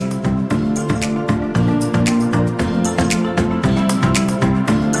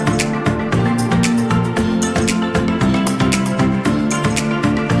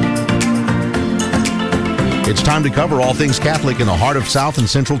time to cover all things Catholic in the heart of South and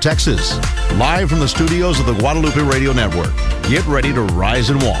Central Texas. Live from the studios of the Guadalupe Radio Network. Get ready to rise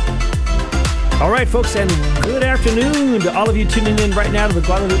and walk. All right, folks, and good afternoon to all of you tuning in right now to the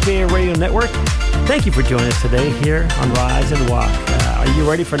Guadalupe Radio Network. Thank you for joining us today here on Rise and Walk. Are you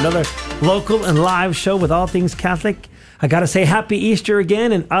ready for another local and live show with all things Catholic? I got to say Happy Easter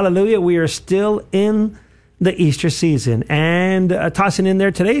again, and hallelujah, we are still in the Easter season. And tossing in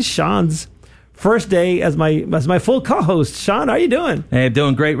there today's Sean's first day as my full co-host. Sean, how are you doing? Hey, I'm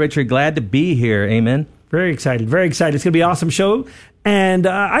doing great, Richard. Glad to be here. Amen. Very excited. Very excited. It's going to be an awesome show. And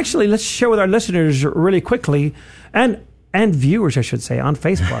actually, let's share with our listeners really quickly, and viewers, I should say, on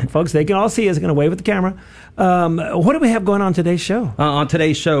Facebook. Folks, they can all see us. Going to wave at the camera. What do we have going on today's show? On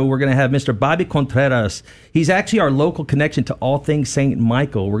today's show, we're going to have Mr. Bobby Contreras. He's actually our local connection to all things St.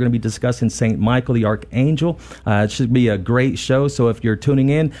 Michael. We're going to be discussing St. Michael, the Archangel. It should be a great show. So if you're tuning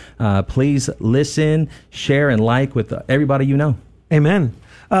in, please listen, share, and like with everybody you know. Amen.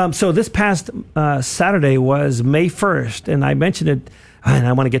 So this past Saturday was May 1st, and I mentioned it, and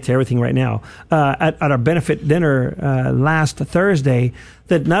I want to get to everything right now, at our benefit dinner last Thursday,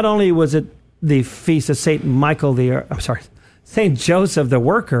 that not only was it the feast of St. Joseph the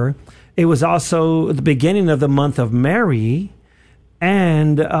Worker, it was also the beginning of the month of Mary,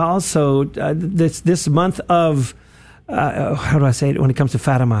 and also this month of, how do I say it when it comes to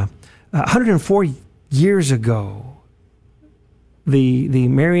Fatima? 104 years ago, the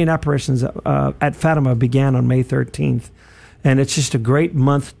Marian apparitions at Fatima began on May 13th. And it's just a great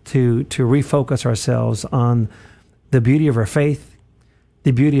month to refocus ourselves on the beauty of our faith, the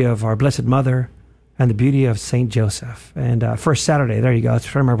beauty of our Blessed Mother, and the beauty of St. Joseph. And First Saturday, there you go.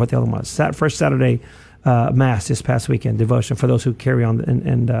 Let's remember what the other one was. First Saturday Mass this past weekend, devotion, for those who carry on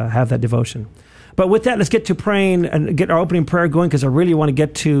and have that devotion. But with that, let's get to praying and get our opening prayer going, because I really want to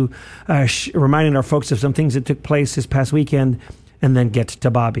get to reminding our folks of some things that took place this past weekend, and then get to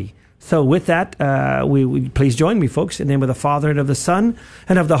Bobby. So with that, we please join me, folks, in the name of the Father, and of the Son,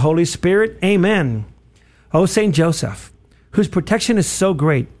 and of the Holy Spirit. Amen. O Saint Joseph, whose protection is so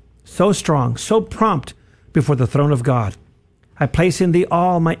great, so strong, so prompt before the throne of God, I place in thee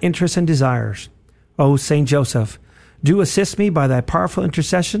all my interests and desires. O Saint Joseph, do assist me by thy powerful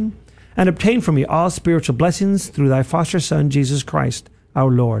intercession, and obtain for me all spiritual blessings through thy foster Son, Jesus Christ,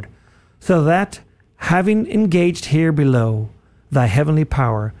 our Lord, so that, having engaged here below thy heavenly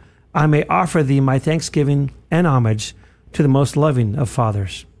power, I may offer thee my thanksgiving and homage to the most loving of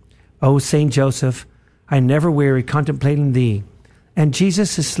fathers. O Saint Joseph, I never weary contemplating thee, and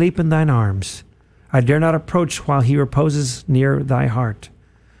Jesus asleep in thine arms. I dare not approach while he reposes near thy heart.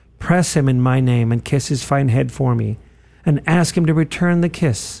 Press him in my name and kiss his fine head for me, and ask him to return the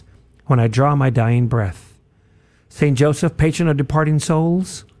kiss when I draw my dying breath. Saint Joseph, patron of departing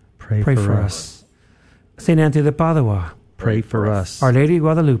souls, pray for us. Saint Anthony de Padua, pray for us. Our Lady of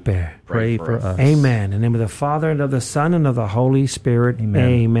Guadalupe, pray for us. Amen. In the name of the Father, and of the Son, and of the Holy Spirit.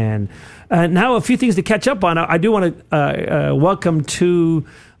 Amen. Now, a few things to catch up on. I do want to welcome to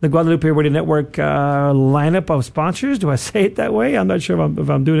the Guadalupe Radio Network lineup of sponsors. Do I say it that way? I'm not sure if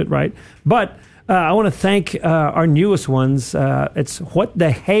I'm doing it right. But I want to thank our newest ones. It's What the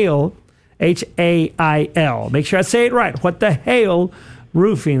Hail, Hail. Make sure I say it right. What the Hail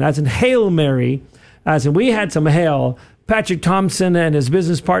Roofing. As in Hail Mary. As in we had some hail. Patrick Thompson and his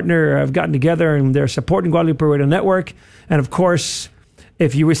business partner have gotten together, and they're supporting Guadalupe Radio Network. And of course,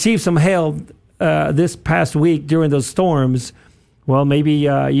 if you received some hail this past week during those storms, well, maybe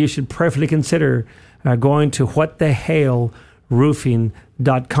you should prayerfully consider going to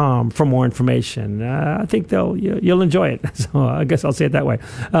whatthehailroofing.com for more information. I think you'll enjoy it. So I guess I'll say it that way.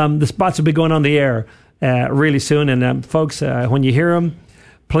 The spots will be going on the air really soon. And folks, when you hear them,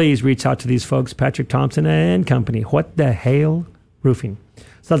 please reach out to these folks, Patrick Thompson and company. What the Hail Roofing.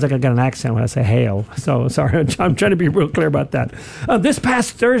 Sounds like I got an accent when I say hail. So sorry, I'm trying to be real clear about that. This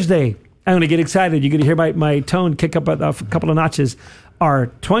past Thursday, I'm going to get excited. You're going to hear my tone kick up a couple of notches. Our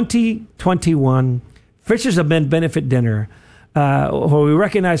 2021 Fishers of Men Benefit Dinner, where we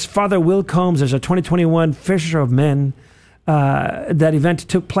recognize Father Will Combs as our 2021 Fisher of Men. That event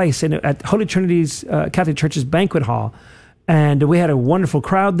took place at Holy Trinity's Catholic Church's banquet hall. And we had a wonderful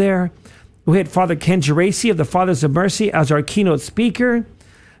crowd there. We had Father Ken Geraci of the Fathers of Mercy as our keynote speaker.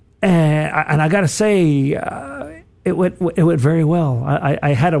 And I got to say, it went very well.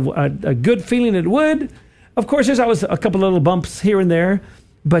 I had a good feeling it would. Of course, there's always a couple little bumps here and there.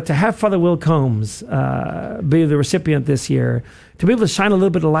 But to have Father Will Combs be the recipient this year, to be able to shine a little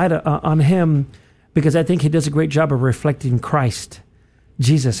bit of light on him, because I think he does a great job of reflecting Christ,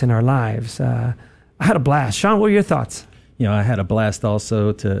 Jesus, in our lives. I had a blast. Sean, what are your thoughts? I had a blast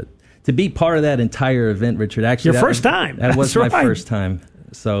also to to be part of that entire event, Richard. Actually, Your first time. That was That's my right. first time.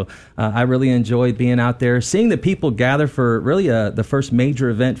 So I really enjoyed being out there, seeing the people gather for really the first major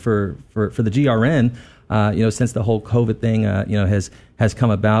event for the GRN. Since the whole COVID thing, has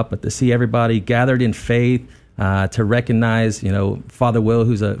come about, but to see everybody gathered in faith, to recognize, Father Will,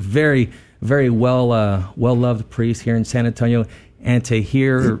 who's a very, very well-loved priest here in San Antonio, and to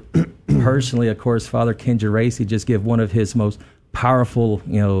hear personally, of course, Father Ken Geraci just give one of his most powerful,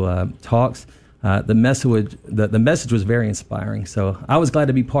 talks. The message was very inspiring. So I was glad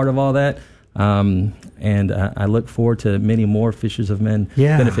to be part of all that. And I look forward to many more Fishers of Men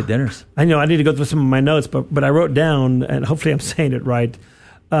benefit dinners. I know I need to go through some of my notes, but I wrote down, and hopefully I'm saying it right.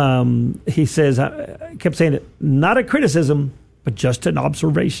 He says, I kept saying it, not a criticism, but just an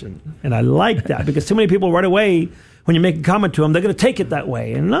observation. And I like that because too many people right away, when you make a comment to them, they're going to take it that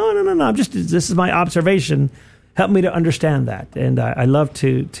way. And no, this is my observation. Help me to understand that. And I love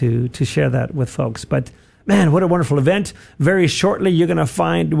to share that with folks. But man, what a wonderful event. Very shortly, you're going to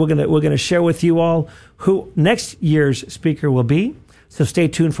find, we're going to share with you all who next year's speaker will be. So stay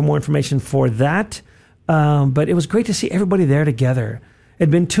tuned for more information for that. But it was great to see everybody there together. It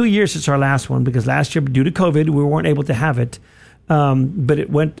had been 2 years since our last one because last year, due to COVID, we weren't able to have it. But it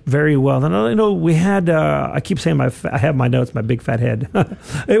went very well. And we had, I keep saying I have my notes, my big fat head.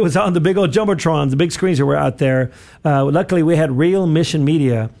 It was on the big old Jumbotrons, the big screens that were out there. Luckily, we had Real Mission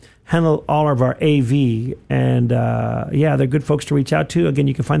Media handle all of our AV. And they're good folks to reach out to. Again,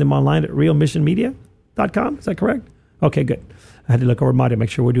 you can find them online at realmissionmedia.com. Is that correct? Okay, good. I had to look over mine to make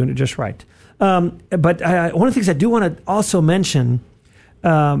sure we're doing it just right. But one of the things I do want to also mention,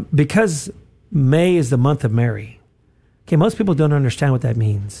 because May is the month of Mary. Okay, most people don't understand what that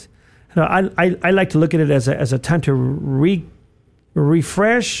means. I like to look at it as a time to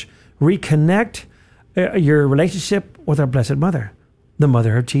refresh, reconnect your relationship with our Blessed Mother, the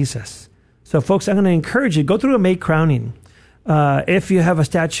Mother of Jesus. So, folks, I'm going to encourage you, go through a May crowning. If you have a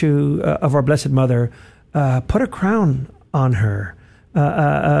statue of our Blessed Mother, put a crown on her.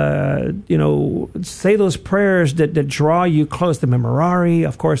 Say those prayers that draw you close. The Memorare,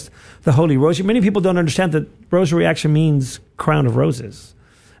 of course, the Holy Rosary. Many people don't understand that Rosary actually means crown of roses.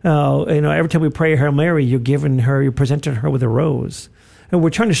 Every time we pray Hail Mary, you're presenting her with a rose. And we're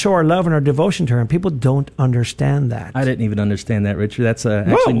trying to show our love and our devotion to her, and people don't understand that. I didn't even understand that, Richard. That's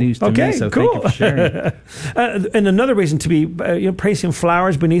actually news to me, so cool. Thank you for sharing. And another reason to be placing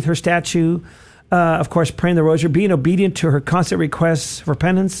flowers beneath her statue. Of course, praying the Rosary, being obedient to her constant requests for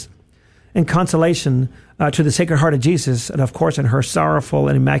penance and consolation to the Sacred Heart of Jesus, and of course, in her sorrowful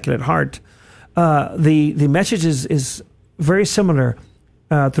and immaculate heart. The message is very similar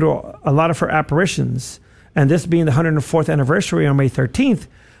through a lot of her apparitions, and this being the 104th anniversary on May 13th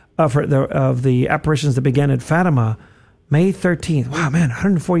of the apparitions that began at Fatima. May 13th. Wow, man,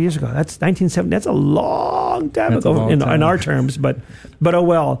 104 years ago. That's 1970. That's a long time ago in our terms, but oh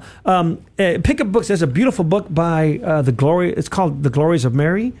well. Pick up books. There's a beautiful book by it's called The Glories of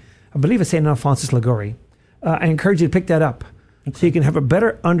Mary. I believe it's St. Alphonsus Liguori. I encourage you to pick that up so you can have a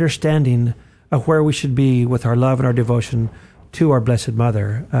better understanding of where we should be with our love and our devotion to our Blessed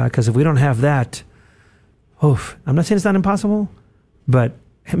Mother. Because if we don't have that, I'm not saying it's not impossible, but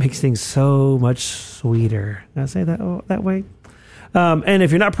it makes things so much sweeter. Can I say that way? And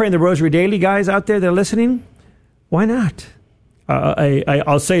if you're not praying the Rosary daily, guys out there that are listening, why not?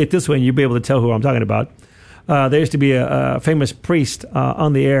 I'll say it this way, and you'll be able to tell who I'm talking about. There used to be a famous priest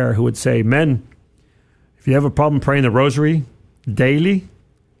on the air who would say, "Men, if you have a problem praying the Rosary daily,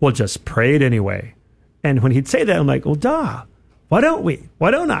 well, just pray it anyway." And when he'd say that, I'm like, well, duh. Why don't we?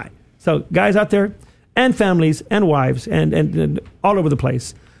 Why don't I? So guys out there, and families, and wives, and all over the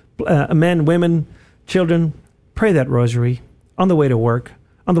place, men, women, children, pray that Rosary on the way to work,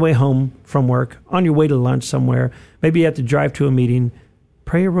 on the way home from work, on your way to lunch somewhere. Maybe you have to drive to a meeting.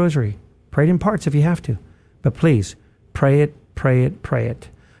 Pray your Rosary. Pray it in parts if you have to. But please, pray it, pray it, pray it.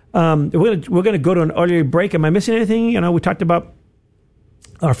 We're going to go to an earlier break. Am I missing anything? We talked about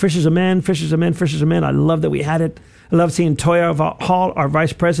our Fishers of Men, Fishers of Men, Fishers of Men. I love that we had it. I love seeing Toya Hall, our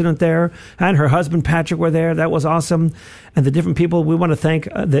vice president there, and her husband Patrick were there. That was awesome. And the different people we want to thank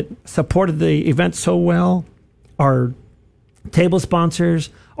that supported the event so well. Our table sponsors,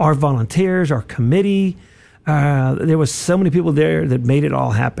 our volunteers, our committee. There was so many people there that made it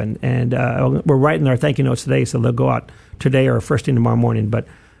all happen. And we're writing our thank you notes today, so they'll go out today or first thing tomorrow morning. But,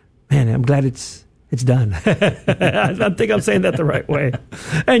 man, I'm glad it's done. I think I'm saying that the right way.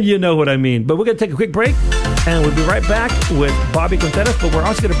 And you know what I mean. But we're going to take a quick break, and we'll be right back with Bobby Contreras. But we're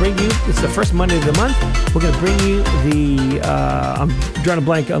also going to bring you, it's the first Monday of the month, we're going to bring you I'm drawing a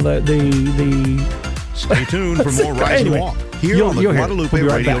blank on the Stay tuned for more Rise and Walk. here on the you'll hear it. Guadalupe We'll be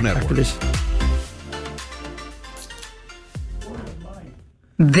right Radio back Network. after this.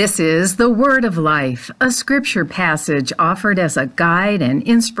 This is the Word of Life, a scripture passage offered as a guide and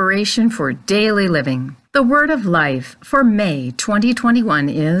inspiration for daily living. The Word of Life for May 2021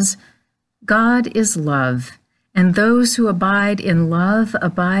 is, God is love, and those who abide in love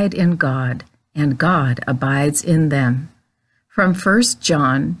abide in God, and God abides in them. From 1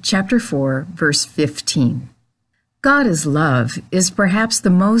 John chapter 4, verse 15. God is love is perhaps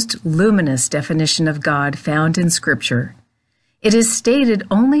the most luminous definition of God found in Scripture. It is stated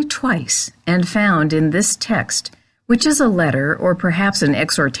only twice and found in this text, which is a letter or perhaps an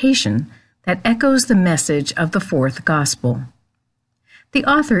exhortation that echoes the message of the fourth gospel. The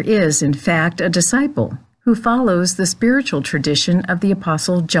author is, in fact, a disciple who follows the spiritual tradition of the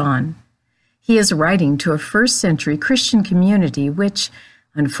Apostle John. He is writing to a first-century Christian community which,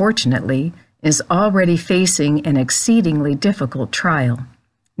 unfortunately, is already facing an exceedingly difficult trial,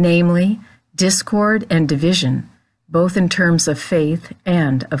 namely discord and division, both in terms of faith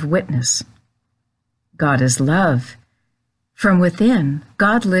and of witness. God is love. From within,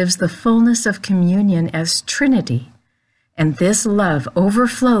 God lives the fullness of communion as Trinity, and this love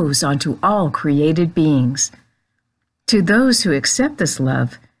overflows onto all created beings. To those who accept this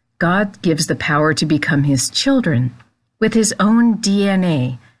love, God gives the power to become His children, with His own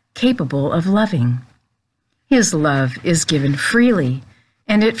DNA, capable of loving. His love is given freely,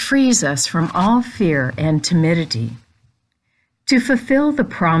 and it frees us from all fear and timidity. To fulfill the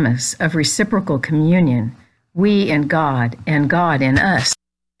promise of reciprocal communion, we in God and God in us,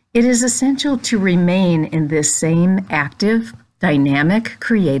 it is essential to remain in this same active, dynamic,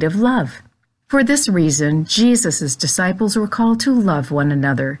 creative love. For this reason, Jesus' disciples were called to love one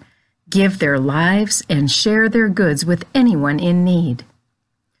another, give their lives, and share their goods with anyone in need.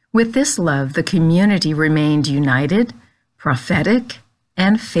 With this love, the community remained united, prophetic,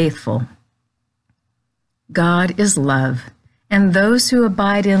 and faithful. God is love, and those who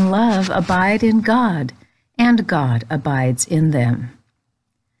abide in love abide in God, and God abides in them.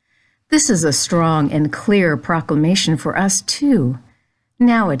 This is a strong and clear proclamation for us, too.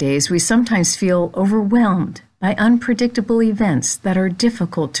 Nowadays, we sometimes feel overwhelmed by unpredictable events that are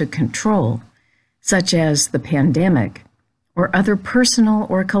difficult to control, such as the pandemic or other personal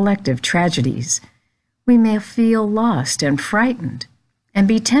or collective tragedies. We may feel lost and frightened and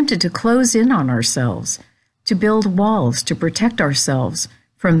be tempted to close in on ourselves, to build walls to protect ourselves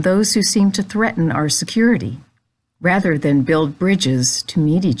from those who seem to threaten our security, rather than build bridges to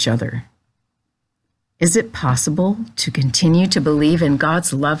meet each other. Is it possible to continue to believe in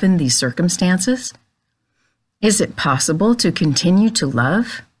God's love in these circumstances? Is it possible to continue to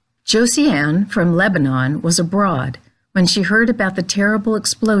love? Josie Ann from Lebanon was abroad when she heard about the terrible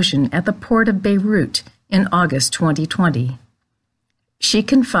explosion at the port of Beirut in August 2020. She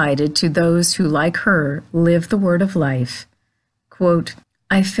confided to those who, like her, live the word of life, quote,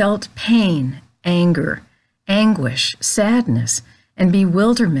 I felt pain, anger, anguish, sadness, and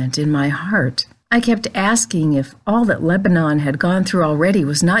bewilderment in my heart. I kept asking if all that Lebanon had gone through already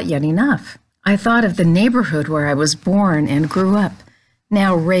was not yet enough. I thought of the neighborhood where I was born and grew up,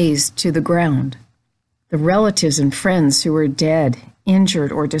 now razed to the ground. The relatives and friends who were dead,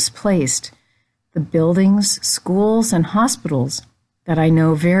 injured, or displaced. The buildings, schools, and hospitals that I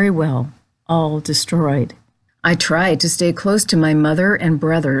know very well, all destroyed. I tried to stay close to my mother and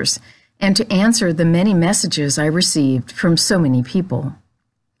brothers and to answer the many messages I received from so many people.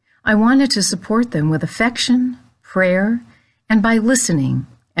 I wanted to support them with affection, prayer, and by listening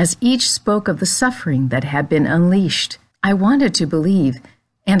as each spoke of the suffering that had been unleashed. I wanted to believe,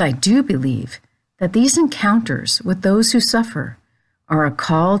 and I do believe, that these encounters with those who suffer are a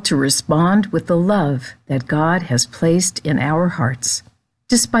call to respond with the love that God has placed in our hearts.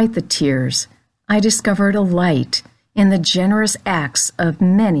 Despite the tears, I discovered a light in the generous acts of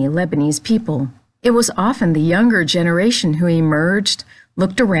many Lebanese people. It was often the younger generation who emerged,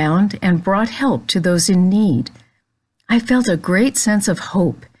 looked around, and brought help to those in need. I felt a great sense of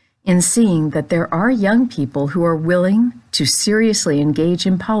hope in seeing that there are young people who are willing to seriously engage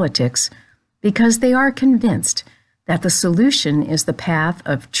in politics because they are convinced that the solution is the path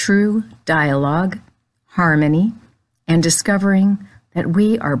of true dialogue, harmony, and discovering that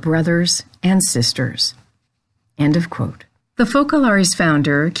we are brothers and sisters. End of quote. The Focolaris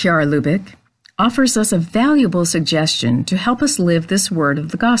founder, Chiara Lubich, offers us a valuable suggestion to help us live this word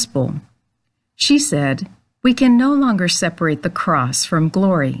of the gospel. She said, we can no longer separate the cross from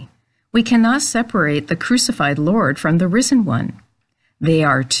glory. We cannot separate the crucified Lord from the risen one. They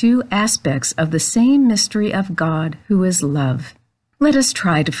are two aspects of the same mystery of God, who is love. Let us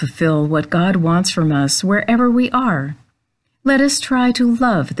try to fulfill what God wants from us wherever we are. Let us try to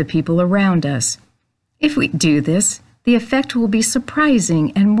love the people around us. If we do this, the effect will be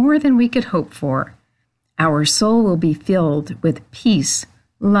surprising and more than we could hope for. Our soul will be filled with peace,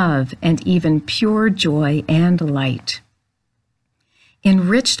 love, and even pure joy and light.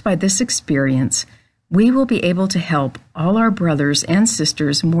 Enriched by this experience, we will be able to help all our brothers and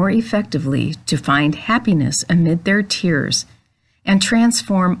sisters more effectively to find happiness amid their tears and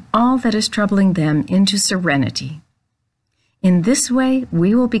transform all that is troubling them into serenity. In this way,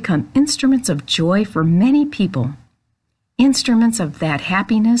 we will become instruments of joy for many people, instruments of that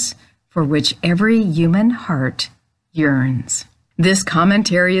happiness for which every human heart yearns. This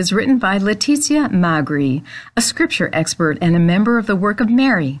commentary is written by Leticia Magri, a scripture expert and a member of the Work of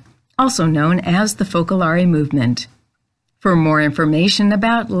Mary, also known as the Focolare Movement. For more information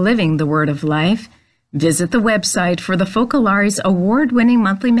about living the Word of Life, visit the website for the Focolare's award-winning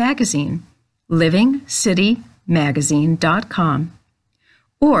monthly magazine, livingcitymagazine.com,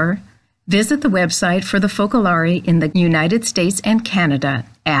 or visit the website for the Focolare in the United States and Canada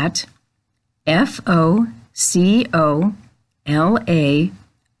at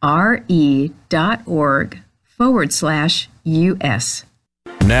focolare.org/US.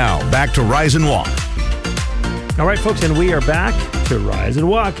 Now, back to Rise and Walk. All right, folks, and we are back to Rise and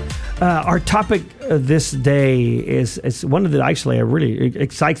Walk. Our topic this day is one that actually really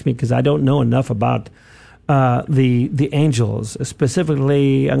excites me because I don't know enough about the angels.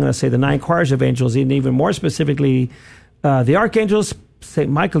 Specifically, I'm going to say the 9 choirs of angels, and even more specifically, the archangels,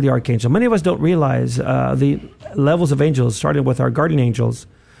 St. Michael the Archangel. Many of us don't realize the levels of angels, starting with our guardian angels,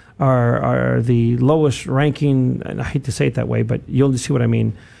 are the lowest ranking, and I hate to say it that way, but you'll see what I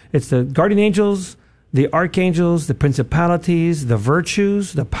mean. It's the guardian angels, the archangels, the principalities, the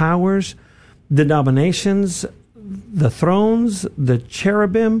virtues, the powers, the dominations, the thrones, the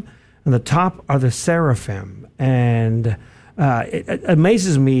cherubim, and the top are the seraphim. And it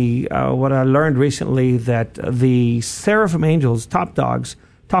amazes me what I learned recently, that the seraphim angels, top dogs,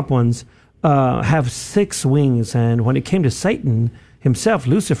 top ones, have 6 wings. And when it came to Satan himself,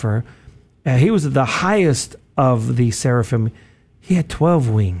 Lucifer, he was the highest of the seraphim. He had 12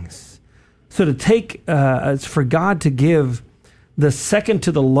 wings. So to take, for God to give the second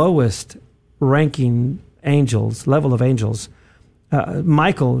to the lowest ranking angels, level of angels,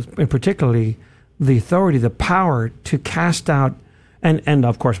 Michael in particularly, the authority, the power to cast out, and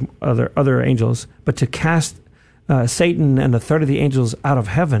of course other angels, but to cast Satan and a third of the angels out of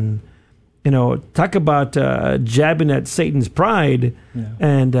heaven. Talk about jabbing at Satan's pride,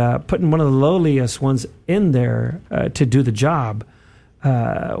 and putting one of the lowliest ones in there to do the job.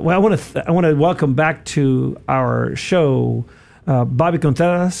 Well, I want to welcome back to our show Bobby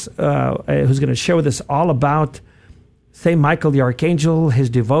Contreras, who's going to share with us all about St. Michael the Archangel, his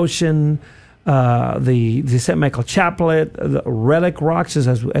devotion, the St. Michael Chaplet, the relic rocks,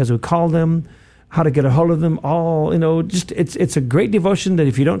 as we call them, how to get a hold of them. All just it's a great devotion that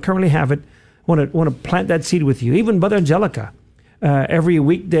if you don't currently have it, want to plant that seed with you. Even Mother Angelica, every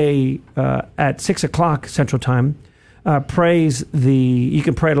weekday at 6:00 Central Time, prays you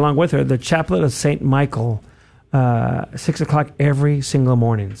can pray it along with her, the Chaplet of St. Michael. 6:00 every single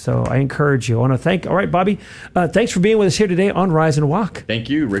morning. So I encourage you. I want to thank. All right, Bobby, thanks for being with us here today on Rise and Walk. Thank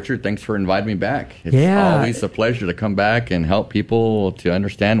you, Richard. Thanks for inviting me back. It's always a pleasure to come back and help people to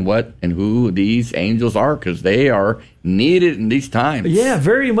understand what and who these angels are, because they are needed in these times. Yeah,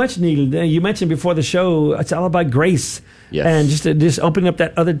 very much needed. You mentioned before the show, it's all about grace. Yes. And just opening up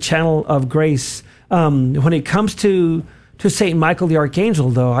that other channel of grace. When it comes to St. Michael the Archangel,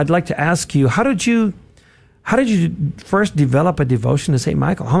 though, I'd like to ask you, how did you first develop a devotion to St.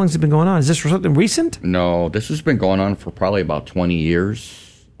 Michael? How long has it been going on? Is this something recent? No, this has been going on for probably about 20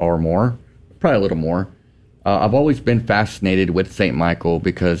 years or more, probably a little more. I've always been fascinated with St. Michael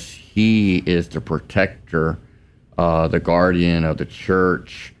because he is the protector, the guardian of the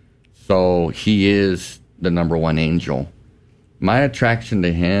church. So he is the number one angel. My attraction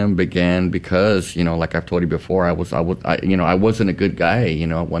to him began because, like I've told you before, I wasn't a good guy,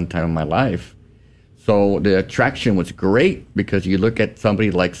 at one time in my life. So the attraction was great because you look at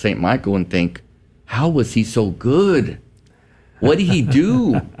somebody like St. Michael and think, how was he so good? What did he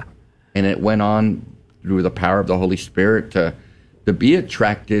do? And it went on through the power of the Holy Spirit to be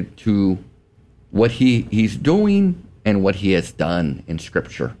attracted to what he's doing and what he has done in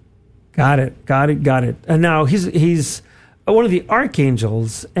Scripture. Got it. And now he's one of the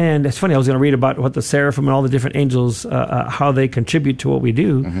archangels, and it's funny, I was going to read about what the seraphim and all the different angels, how they contribute to what we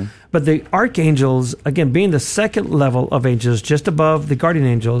do. Mm-hmm. But the archangels, again, being the second level of angels, just above the guardian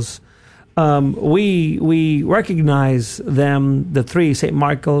angels, we recognize them, the three, St.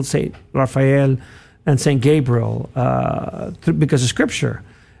 Michael, St. Raphael, and Saint Gabriel because of Scripture.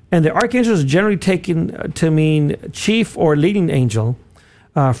 And the archangel is generally taken to mean chief or leading angel.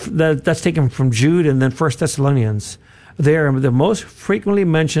 That's taken from Jude and then 1 Thessalonians. They are the most frequently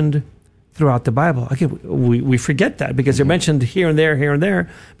mentioned throughout the Bible. Again, we forget that because they're mentioned here and there,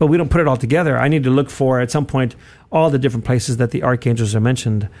 but we don't put it all together. I need to look for, at some point, all the different places that the archangels are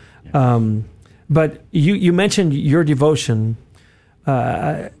mentioned. But you mentioned your devotion.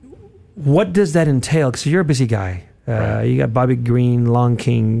 What does that entail? Because you're a busy guy. Right. You got Bobby Green, Long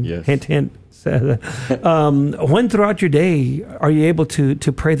King, Yes. hint, hint. When throughout your day are you able to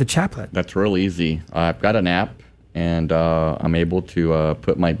pray the chaplet? That's real easy. I've got an app, and I'm able to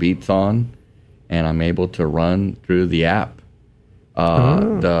put my beats on, and I'm able to run through the app.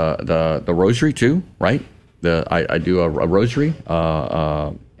 The rosary too, right? I do a rosary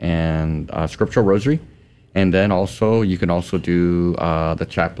and a scriptural rosary, and then also you can also do the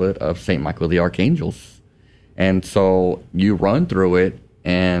chaplet of Saint Michael the Archangels, and so you run through it.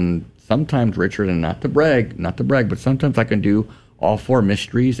 And sometimes, Richard, and not to brag, but sometimes I can do all four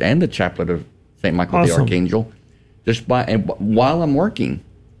mysteries and the chaplet of Saint Michael the Archangel while I'm working.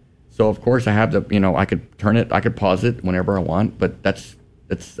 So of course I have I could turn it, I could pause it whenever I want. But it's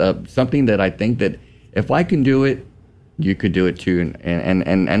something that I think that if I can do it, you could do it too.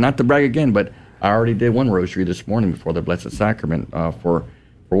 And not to brag again, but I already did one rosary this morning before the Blessed Sacrament for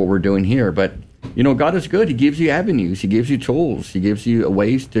what we're doing here. But God is good. He gives you avenues. He gives you tools. He gives you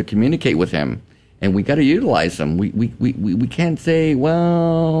ways to communicate with Him, and we got to utilize them. We can't say,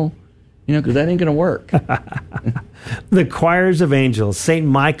 well, because that ain't going to work. The choirs of angels, Saint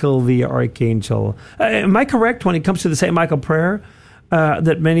Michael the Archangel. Am I correct when it comes to the Saint Michael prayer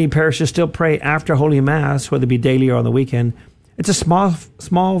that many parishes still pray after Holy Mass, whether it be daily or on the weekend? It's a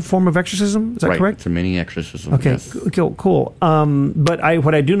small form of exorcism. Is that correct? It's a mini exorcism. Okay, yes. cool. But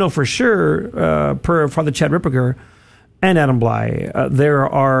what I do know for sure, per Father Chad Ripperger and Adam Bly, there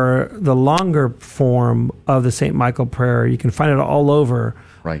are the longer form of the Saint Michael prayer. You can find it all over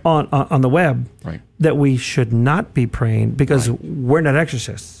on the web. Right. That we should not be praying because we're not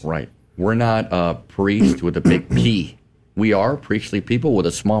exorcists. Right. We're not a priest with a big P. We are priestly people with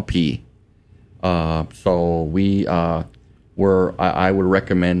a small p. So we. I would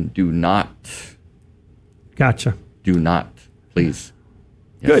recommend do not. Gotcha. Do not, please.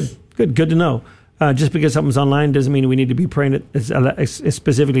 Yes. Good to know. Just because something's online doesn't mean we need to be praying it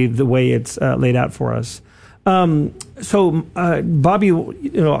specifically the way it's laid out for us. So, Bobby,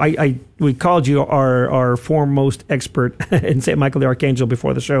 we called you our foremost expert in Saint Michael the Archangel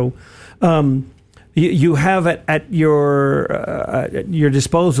before the show. You have at your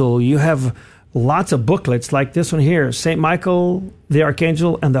disposal. You have lots of booklets like this one here, Saint Michael the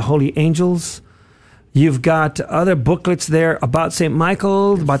Archangel and the Holy Angels. You've got other booklets there about Saint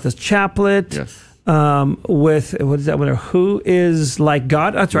Michael, about the chaplet. Yes. With what is that? Who is like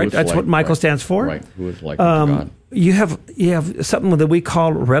God? That's right. That's what Michael stands for. Right. Who is like God? You have something that we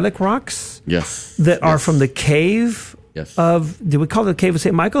call relic rocks. Yes. That are from the cave. Yes. Do we call it the cave of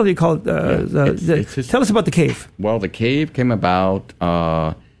Saint Michael? Or do you call it? Tell us about the cave. Well, the cave came about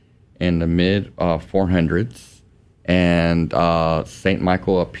in the mid 400s, and Saint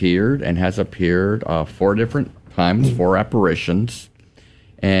Michael appeared and has appeared 4 different times, 4 apparitions.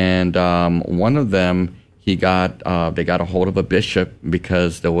 And one of them, they got a hold of a bishop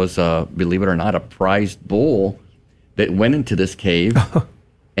because there was believe it or not, a prized bull that went into this cave,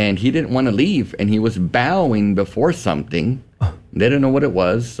 and he didn't want to leave, and he was bowing before something. They didn't know what it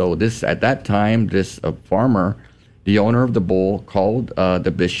was. So at that time, this farmer, the owner of the bull, called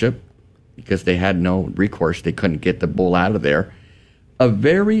the bishop because they had no recourse. They couldn't get the bull out of there. A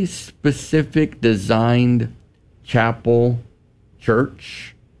very specific designed chapel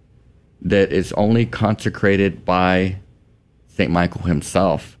church that is only consecrated by St. Michael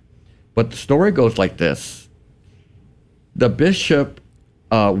himself. But the story goes like this. The bishop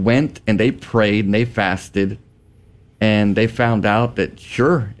went and they prayed and they fasted, and they found out that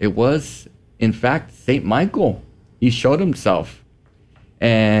sure, it was in fact St. Michael. He showed himself.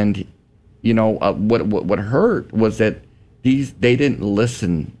 And what hurt was that they didn't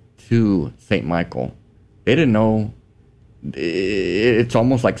listen to St. Michael. They didn't know. It's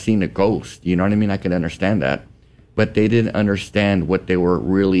almost like seeing a ghost. You know what I mean? I can understand that. But they didn't understand what they were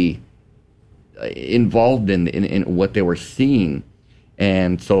really involved in what they were seeing.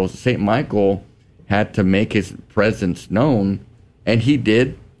 And so St. Michael had to make his presence known, and he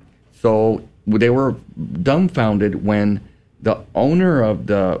did. So they were dumbfounded when the owner of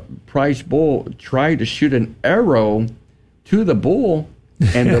the prize bull tried to shoot an arrow to the bull,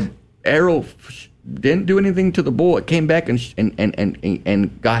 and the arrow didn't do anything to the bull. It came back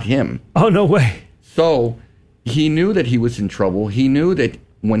and got him. Oh, no way. So he knew that he was in trouble. He knew that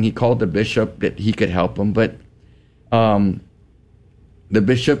when he called the bishop that he could help him. But the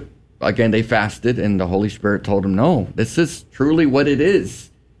bishop, again, they fasted, and the Holy Spirit told him, no, this is truly what it is.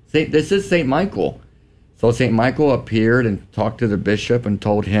 This is St. Michael. So St. Michael appeared and talked to the bishop and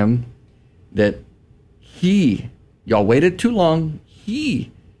told him that y'all waited too long.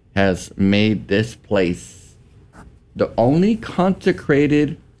 He has made this place the only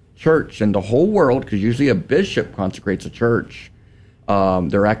consecrated church in the whole world, because usually a bishop consecrates a church,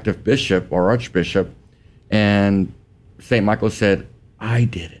 their active bishop or archbishop. And St. Michael said, I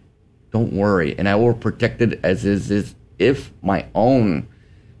did it. Don't worry. And I will protect it as is if my own.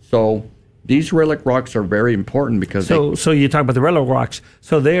 So these relic rocks are very important because So you talk about the relic rocks.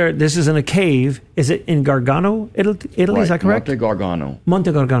 So this is in a cave. Is it in Gargano, Italy? Right, is that correct? Monte Gargano.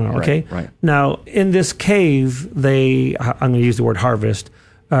 Monte Gargano, okay. Right. Now, in this cave, I'm going to use the word harvest,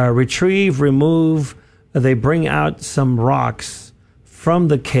 retrieve, remove, they bring out some rocks from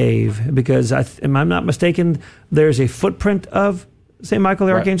the cave because, if I'm not mistaken, there's a footprint of St. Michael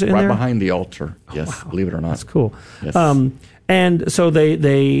the Archangel in right there? Right behind the altar. Yes, wow. Believe it or not. That's cool. Yes. And so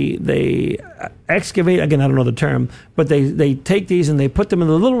they excavate, again, I don't know the term, but they take these and they put them in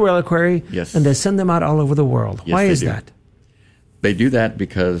a little reliquary, yes, and they send them out all over the world. Yes, why is that? They do that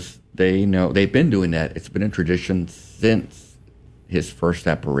because they know they've been doing that. It's been in tradition since his first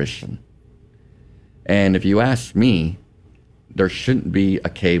apparition. And if you ask me, there shouldn't be a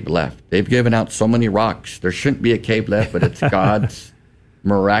cave left. They've given out so many rocks. There shouldn't be a cave left, but it's God's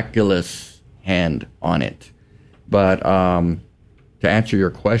miraculous hand on it. But to answer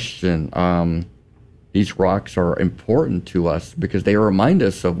your question, these rocks are important to us because they remind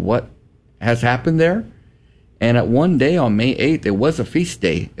us of what has happened there. And at one day on May 8th, it was a feast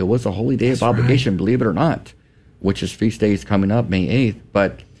day. It was a holy day of obligation, believe it or not, which is feast days coming up May 8th.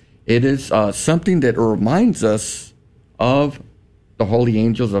 But it is something that reminds us of the holy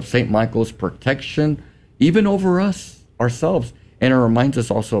angels, of St. Michael's protection, even over us, ourselves. And it reminds us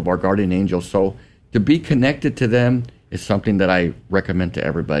also of our guardian angels. So to be connected to them is something that I recommend to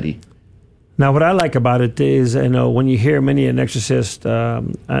everybody. Now, what I like about it is, when you hear many an exorcist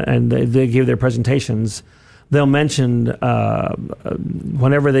and they give their presentations, they'll mention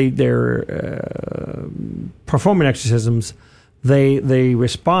whenever they're performing exorcisms, they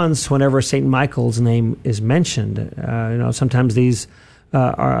respond whenever St. Michael's name is mentioned. Sometimes these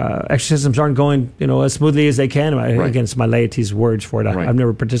exorcisms aren't going as smoothly as they can. Again, it's my laity's words for it. I've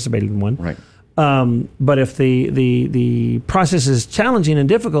never participated in one. Right. But if the process is challenging and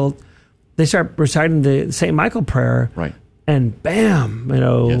difficult, they start reciting the St. Michael prayer. Right. And bam,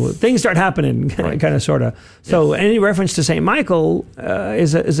 Yes. things start happening, kind of, sort of. So any reference to St. Michael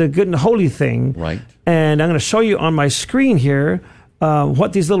is a good and holy thing. Right. And I'm going to show you on my screen here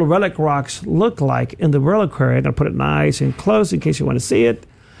what these little relic rocks look like in the reliquary. I'm going to put it nice and close in case you want to see it.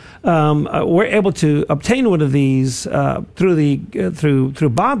 We're able to obtain one of these through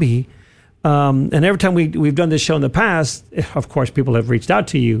Bobby. And every time we've done this show in the past, of course, people have reached out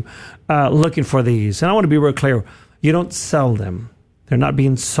to you looking for these. And I want to be real clear. You don't sell them. They're not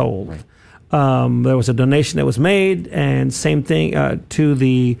being sold. Right. There was a donation that was made, and same thing to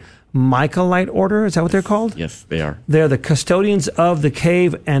the Michaelite Order. Is that what they're called? Yes, they are. They're the custodians of the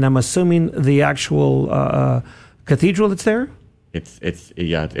cave, and I'm assuming the actual cathedral that's there? It's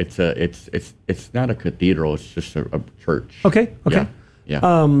not a cathedral. It's just a church. Okay. Yeah.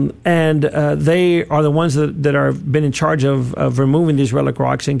 And they are the ones that are been in charge of removing these relic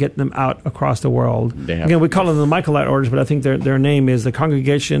rocks and getting them out across the world. Again, we call them the Michaelite orders, but I think their name is the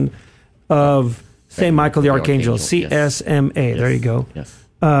Congregation of St. Michael the Archangel, CSMA. Yes. There you go. Yes.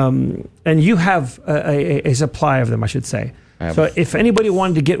 And you have a supply of them, I should say. So if anybody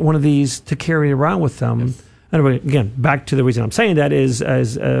wanted to get one of these to carry around with them, yes. Anyway, again, back to the reason I'm saying that is,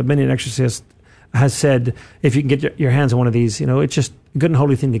 as many an exorcist has said, if you can get your hands on one of these, it's just a good and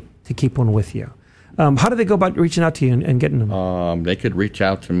holy thing to keep one with you. How do they go about reaching out to you and getting them? They could reach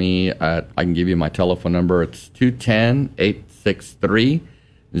out to me I can give you my telephone number. It's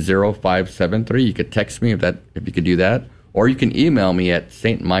 210-863-0573. You could text me if you could do that. Or you can email me at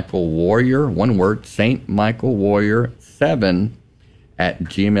St. Michael Warrior, one word, St. Michael Warrior 7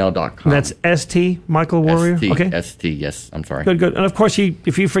 @gmail.com. That's ST, Michael Warrior? Okay. ST, yes. I'm sorry. Good. And of course,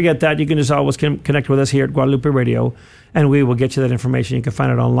 if you forget that, you can just always connect with us here at Guadalupe Radio, and we will get you that information. You can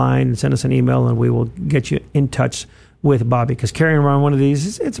find it online and send us an email, and we will get you in touch with Bobby, because carrying around one of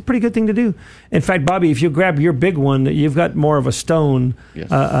these, it's a pretty good thing to do. In fact, Bobby, if you grab your big one, you've got more of a stone,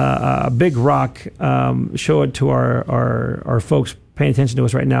 yes. A big rock. Show it to our folks paying attention to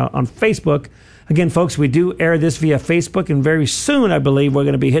us right now on Facebook. Again, folks, we do air this via Facebook, and very soon, I believe, we're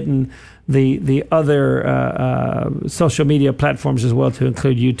going to be hitting the other social media platforms as well, to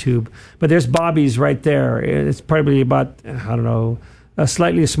include YouTube. But there's Bobby's right there. It's probably about, I don't know,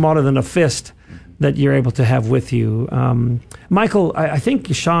 slightly smaller than a fist that you're able to have with you. Michael, I think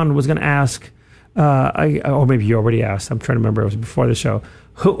Sean was going to ask, or maybe you already asked. I'm trying to remember. It was before the show.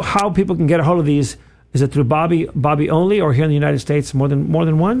 How people can get a hold of these? Is it through Bobby only, or here in the United States more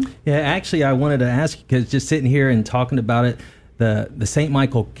than one? Yeah, actually, I wanted to ask you, because just sitting here and talking about it, the St.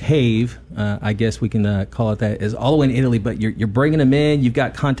 Michael Cave, I guess we can call it that, is all the way in Italy. But you're bringing them in. You've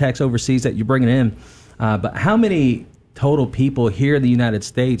got contacts overseas that you're bringing in. But how many total people here in the United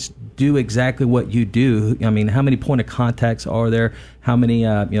States do exactly what you do? I mean, how many point of contacts are there? How many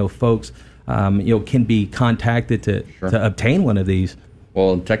folks can be contacted to obtain one of these?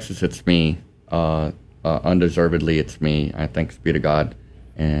 Well, in Texas, it's me. Undeservedly, it's me. I thanks be to God,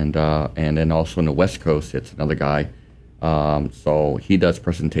 and then also on the West Coast, it's another guy. So he does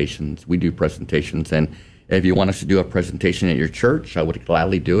presentations. We do presentations, and if you want us to do a presentation at your church, I would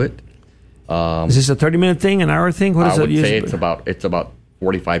gladly do it. Is this a 30-minute thing, an hour thing? What is I would say it's about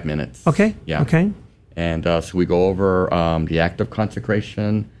 45 minutes. Okay. Yeah. Okay. And so we go over the act of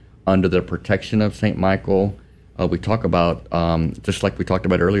consecration under the protection of St. Michael. We talk about, just like we talked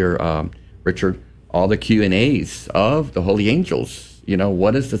about earlier, Richard, all the Q&As of the holy angels. You know,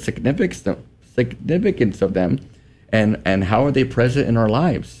 what is the significance of them, and how are they present in our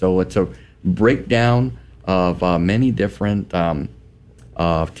lives? So it's a breakdown of many different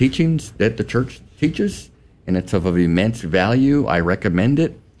teachings that the church teaches, and it's of immense value. I recommend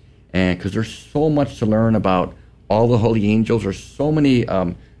it, and because there's so much to learn about all the holy angels. There's so many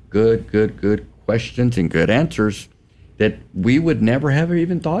good questions and good answers that we would never have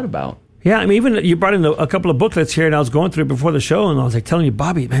even thought about. Yeah, I mean, even you brought in a couple of booklets here, and I was going through it before the show, and I was like telling you,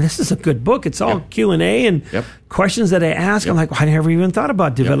 Bobby, man, this is a good book. It's all Q&A and questions that I ask. I'm like, I never even thought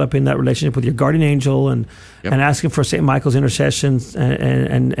about developing that relationship with your guardian angel and asking for St. Michael's intercessions,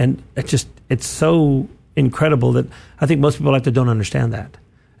 and it's so incredible that I think most people don't understand that.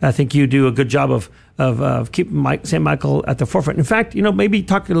 I think you do a good job of keeping St. Michael at the forefront. In fact, maybe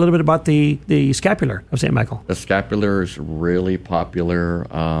talk a little bit about the scapular of St. Michael. The scapular is really popular.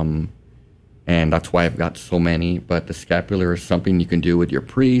 And that's why I've got so many. But the scapular is something you can do with your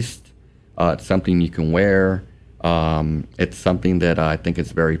priest. It's something you can wear. It's something that I think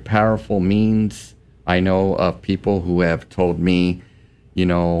is very powerful means. I know of people who have told me,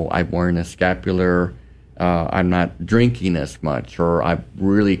 I'm wearing a scapular. I'm not drinking as much, or I've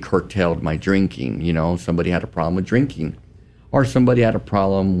really curtailed my drinking. Somebody had a problem with drinking, or somebody had a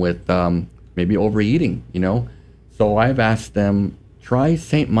problem with maybe overeating. So I've asked them, try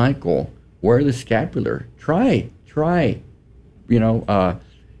St. Michael. Wear the scapular. Try.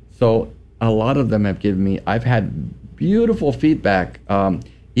 So a lot of them have given me. I've had beautiful feedback.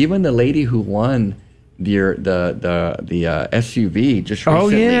 Even the lady who won the SUV just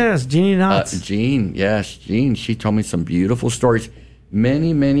recently. Oh yes, Jeannie Knotts. Jean. She told me some beautiful stories.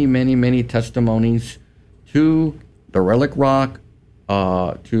 Many testimonies to the relic rock,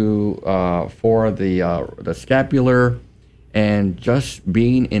 for the scapular. And just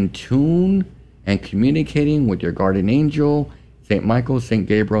being in tune and communicating with your guardian angel, St. Michael, St.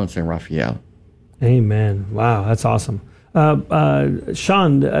 Gabriel, and St. Raphael. Amen. Wow, that's awesome.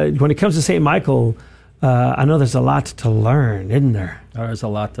 Sean, when it comes to St. Michael, I know there's a lot to learn, isn't there? There's a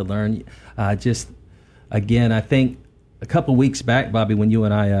lot to learn. Again, I think a couple of weeks back, Bobby, when you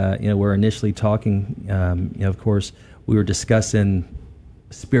and I were initially talking, of course, we were discussing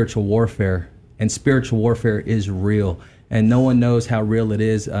spiritual warfare, and spiritual warfare is real. And no one knows how real it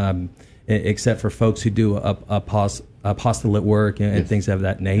is except for folks who do apostolate work and things of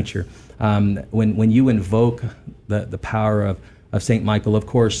that nature. When you invoke the power of St. Michael, of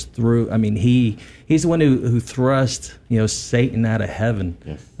course, he's the one who thrust Satan out of heaven.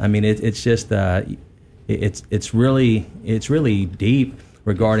 Yes. I mean, it's just it's really deep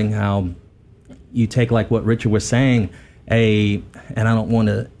regarding how you take, like what Richard was saying, and I don't want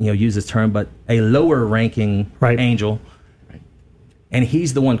to use this term, but a lower ranking angel. And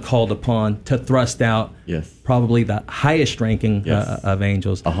he's the one called upon to thrust out probably the highest ranking of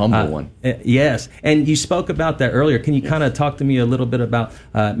angels. A humble one. Yes. And you spoke about that earlier. Can you kind of talk to me a little bit about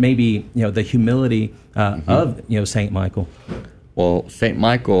maybe the humility of St. Michael? Well, St.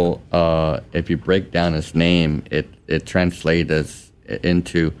 Michael, if you break down his name, it translates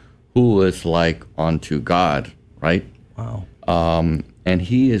into who is like unto God, right? Wow. And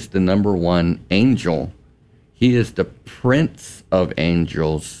he is the number one angel. He is the prince of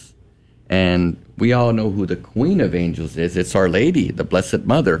angels, And we all know who the Queen of Angels is. It's Our Lady, the Blessed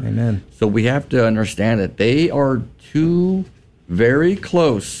Mother. Amen. So we have to understand that they are two very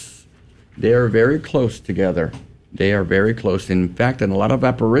close. They are very close together. They are very close. In fact, in a lot of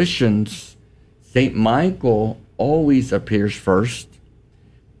apparitions, Saint Michael always appears first,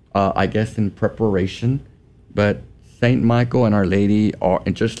 I guess in preparation. But Saint Michael and Our Lady are,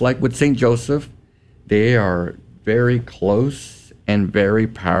 and just like with Saint Joseph, they are very close and very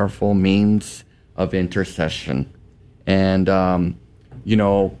powerful means of intercession. And,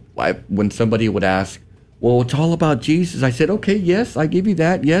 when somebody would ask, well, it's all about Jesus, I said, okay, yes, I give you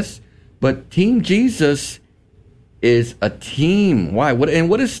that, yes. But Team Jesus is a team. Why? What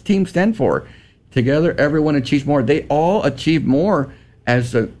does team stand for? Together, everyone achieves more. They all achieve more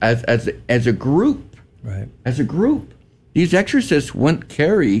as a group. Right. As a group. These exorcists wouldn't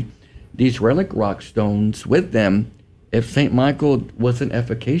carry these relic rock stones with them if St. Michael wasn't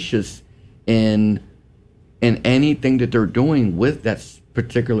efficacious in anything that they're doing with that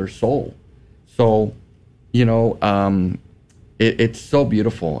particular soul. So, it's so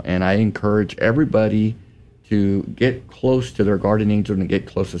beautiful, and I encourage everybody to get close to their guardian angel and get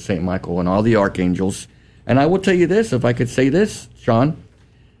close to St. Michael and all the archangels. And I will tell you this, if I could say this, Sean,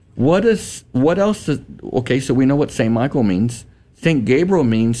 what else okay, so we know what St. Michael means. St. Gabriel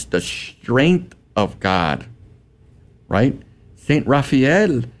means the strength of God, right? St.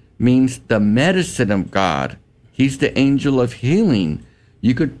 Raphael means the medicine of God. He's the angel of healing.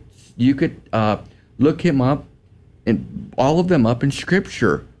 You could look him up, and all of them up in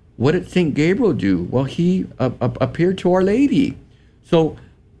Scripture. What did St. Gabriel do? Well, he appeared to Our Lady. So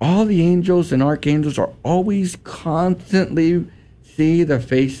all the angels and archangels are always constantly see the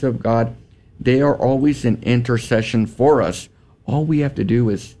face of God. They are always in intercession for us. All we have to do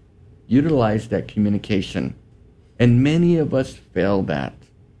is utilize that communication. And many of us fail that.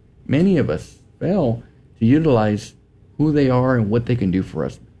 Many of us fail to utilize who they are and what they can do for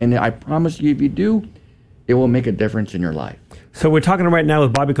us. And I promise you, if you do, it will make a difference in your life. So we're talking right now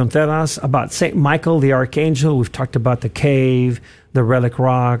with Bobby Contreras about St. Michael, the Archangel. We've talked about the cave, the relic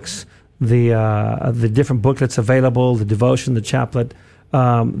rocks, the different booklets available, the devotion, the chaplet,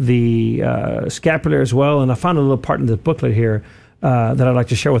 the scapular as well. And I found a little part in the booklet here that I'd like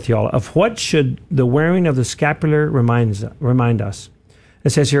to share with you all. Of what should the wearing of the scapular remind us?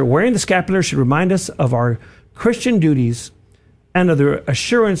 It says here, wearing the scapular should remind us of our Christian duties and of the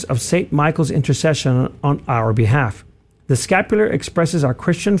assurance of St. Michael's intercession on our behalf. The scapular expresses our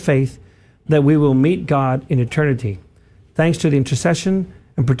Christian faith that we will meet God in eternity, thanks to the intercession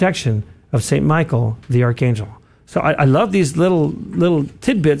and protection of St. Michael, the Archangel. So I love these little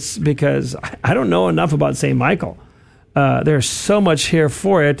tidbits because I don't know enough about St. Michael. There's so much here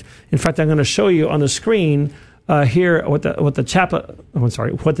for it. In fact, I'm going to show you on the screen here what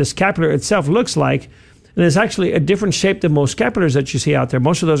the scapular itself looks like. And it's actually a different shape than most scapulars that you see out there.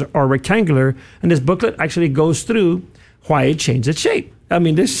 Most of those are rectangular, and this booklet actually goes through why it changed its shape. I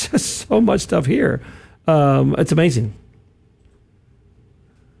mean, there's just so much stuff here. It's amazing.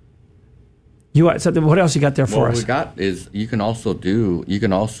 What else you got there for us? What we got is you can also do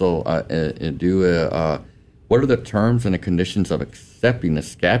what are the terms and the conditions of accepting the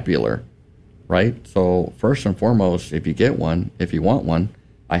scapular, right? So first and foremost, if you want one,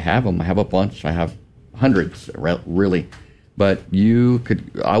 I have them. I have a bunch. I have hundreds, really. But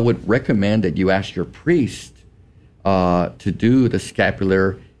I would recommend that you ask your priest to do the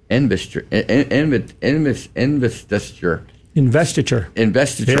scapular investiture. Investiture.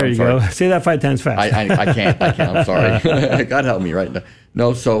 There you go. Say that 5 times fast. I can't. I'm sorry. God help me right now.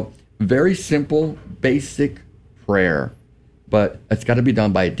 No, so very simple, basic prayer. But it's got to be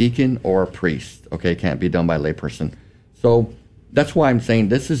done by a deacon or a priest. Okay, it can't be done by a layperson. So that's why I'm saying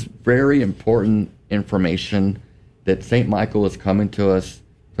this is very important information that St. Michael is coming to us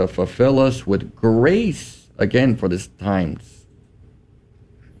to fulfill us with grace, again, for this times.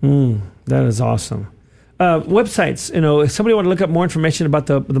 That is awesome. Websites, if somebody want to look up more information about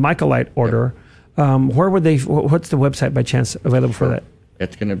the Michaelite order, where would what's the website by chance available for that?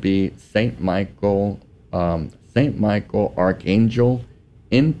 It's going to be St. Michael Archangel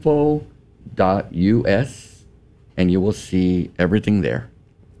info.us, and you will see everything there.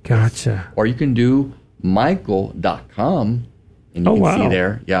 Gotcha. Or you can do Michael.com, and you can see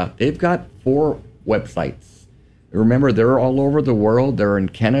there. Yeah, they've got 4 websites. Remember, they're all over the world. They're in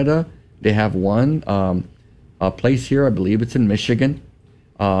Canada. They have one a place here, I believe it's in Michigan,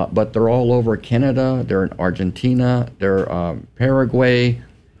 but they're all over Canada. They're in Argentina. They're Paraguay.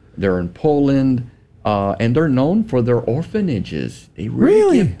 They're in Poland, and they're known for their orphanages. They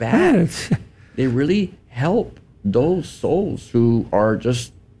really give back. They really help those souls who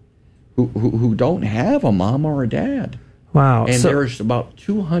who don't have a mom or a dad. Wow. And there's about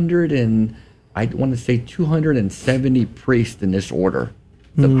 270 priests in this order.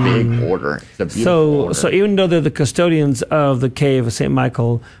 It's a big order. It's a beautiful order. So even though they're the custodians of the cave of St.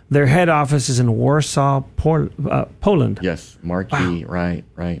 Michael, their head office is in Warsaw, Poland. Yes, Marquis, right.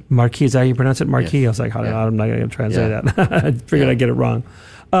 Marquis, is that how you pronounce it? Marquis. Yes. I was like, I'm not going to translate Yeah. that. I figured I'd get it wrong.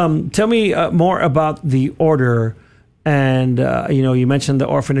 Tell me more about the order. And, you mentioned the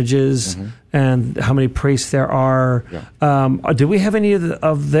orphanages and how many priests there are. Yeah. Do we have any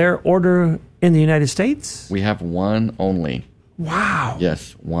of their order in the United States? We have one only. Wow.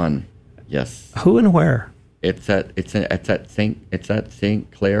 Yes, one. Yes. Who and where? It's at St.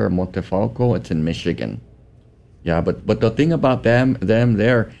 Clair Montefalco. It's in Michigan. Yeah, but the thing about them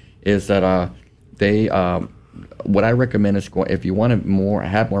there is that they what I recommend is if you want to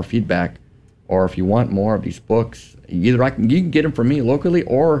have more feedback, or if you want more of these books, you can get them from me locally,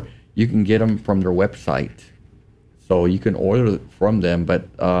 or you can get them from their website. So you can order from them, but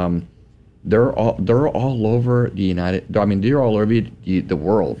they're all over the they're all over the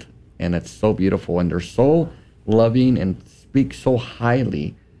world, and it's so beautiful, and they're so loving and speak so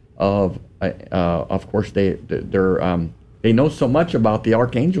highly of course they know so much about the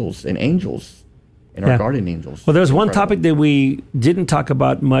archangels and angels. And our guardian angels. Well, there's one topic that we didn't talk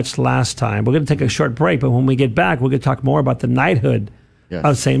about much last time. We're going to take a short break, but when we get back, we're going to talk more about the knighthood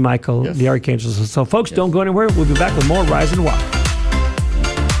of St. Michael, the archangels. So, folks, don't go anywhere. We'll be back with more Rise and Walk.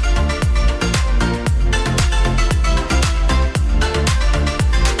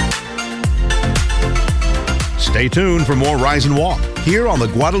 Stay tuned for more Rise and Walk here on the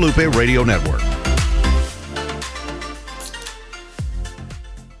Guadalupe Radio Network.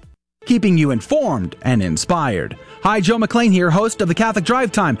 Keeping you informed and inspired. Hi, Joe McLean here, host of the Catholic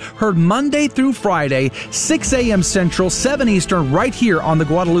Drive Time, heard Monday through Friday, 6 a.m. Central, 7 Eastern, right here on the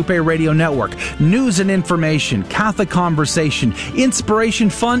Guadalupe Radio Network. News and information, Catholic conversation, inspiration,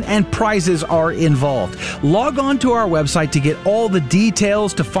 fun, and prizes are involved. Log on to our website to get all the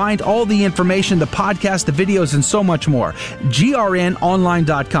details, to find all the information, the podcast, the videos, and so much more.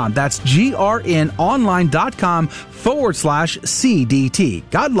 grnonline.com. That's grnonline.com/CDT.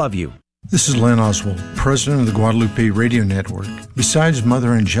 God love you. This is Len Oswald, president of the Guadalupe Radio Network. Besides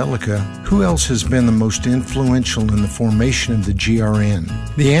Mother Angelica, who else has been the most influential in the formation of the GRN?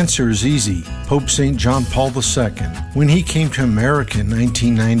 The answer is easy. Pope St. John Paul II. When he came to America in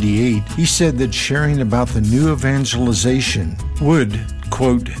 1998, he said that sharing about the new evangelization would,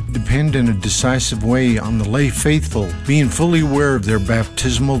 quote, depend in a decisive way on the lay faithful being fully aware of their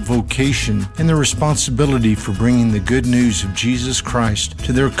baptismal vocation and their responsibility for bringing the good news of Jesus Christ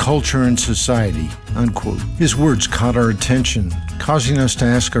to their culture and society, unquote. His words caught our attention, causing us to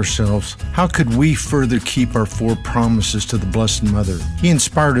ask ourselves, how could we further keep our four promises to the Blessed Mother? He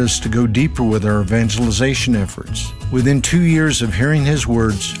inspired us to go deeper with our evangelization efforts. Within 2 years of hearing his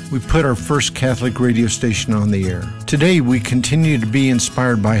words, we put our first Catholic radio station on the air. Today, we continue to be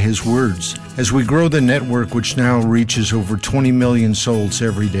inspired by his words as we grow the network, which now reaches over 20 million souls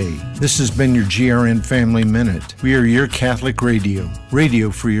every day. This has been your GRN Family Minute. We are your Catholic radio.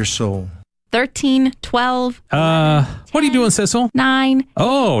 Radio for your soul. 13, 12. What are you doing, Sissel? 9.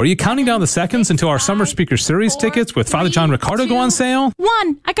 Oh, are you counting down the seconds until our Summer Speaker Series tickets with Father John Ricardo go on sale?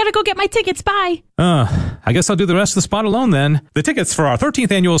 1. I gotta go get my tickets. Bye. I guess I'll do the rest of the spot alone then. The tickets for our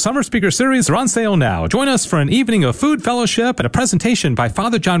 13th annual Summer Speaker Series are on sale now. Join us for an evening of food fellowship and a presentation by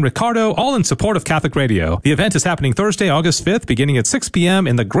Father John Ricardo, all in support of Catholic Radio. The event is happening Thursday, August 5th, beginning at 6 p.m.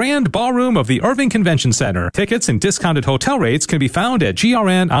 in the Grand Ballroom of the Irving Convention Center. Tickets and discounted hotel rates can be found at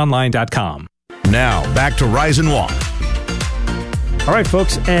grnonline.com. Now, back to Rise and Walk. All right,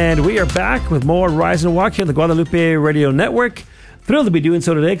 folks, and we are back with more Rise and Walk here on the Guadalupe Radio Network. Thrilled to be doing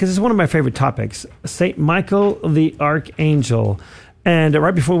so today because it's one of my favorite topics, St. Michael the Archangel. And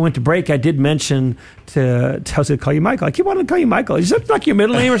right before we went to break, I did mention I was going to call you Michael. I keep wanting to call you Michael. Is that like your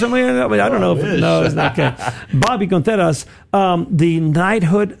middle name or something? I don't know. No, it's not okay. Bobby Contreras, the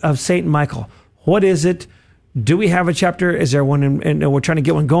knighthood of St. Michael. What is it? Do we have a chapter? Is there one? And we're trying to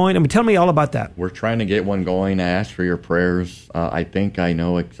get one going. I mean, tell me all about that. We're trying to get one going. I asked for your prayers. I think I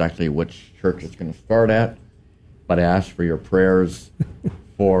know exactly which church it's going to start at, but I asked for your prayers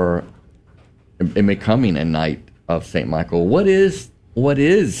for becoming a knight of St. Michael. What is it? What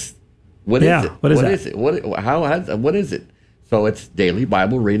is it? So it's daily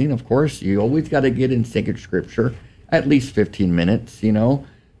Bible reading, of course. You always got to get in sacred scripture, at least 15 minutes,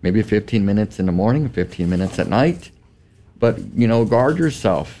 maybe 15 minutes in the morning, 15 minutes at night. But, guard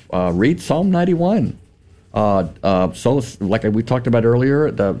yourself. Read Psalm 91. So like we talked about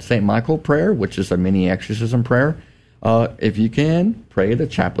earlier, the St. Michael prayer, which is a mini exorcism prayer. if you can, pray the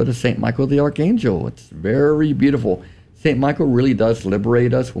chaplet of St. Michael the Archangel. It's very beautiful. St. Michael really does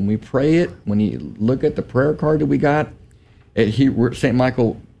liberate us when we pray it. When you look at the prayer card that we got, St.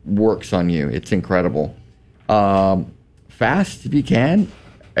 Michael works on you. It's incredible. Fast if you can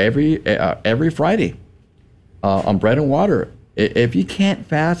every Friday on bread and water. If you can't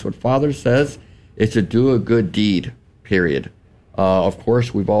fast, what Father says is to do a good deed, period. Of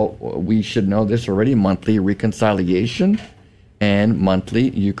course, we should know this already, monthly reconciliation and monthly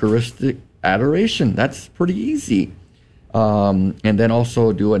Eucharistic adoration. That's pretty easy. And then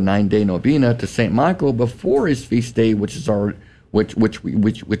also do a 9-day novena to St. Michael before his feast day, which is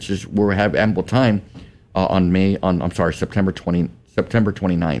we'll have ample time September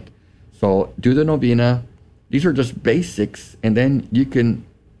 29th. So do the novena. These are just basics, and then you can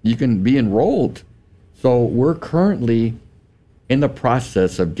be enrolled. So we're currently in the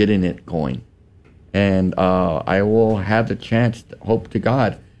process of getting it going, and I will have the chance, hope to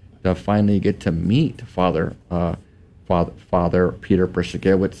God, to finally get to meet Father Peter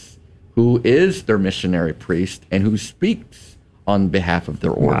Przegiewicz, who is their missionary priest and who speaks on behalf of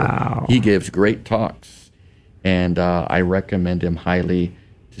their order. Wow. He gives great talks, and I recommend him highly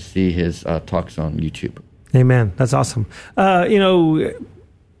to see his talks on YouTube. Amen. That's awesome.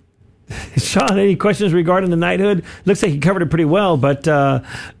 Sean, any questions regarding the knighthood? Looks like you covered it pretty well, but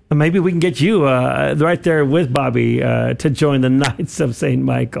maybe we can get you right there with Bobby to join the Knights of St.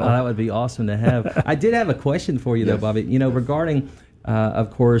 Michael. That would be awesome to have. I did have a question for you, though, Bobby. Regarding,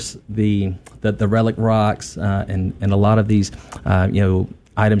 of course, the relic rocks and a lot of these,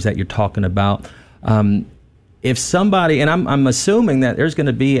 items that you're talking about. If somebody, and I'm assuming that there's going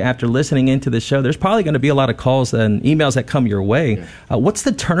to be, after listening into the show, there's probably going to be a lot of calls and emails that come your way. Yeah. What's the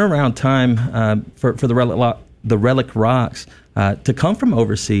turnaround time for the relic rocks to come from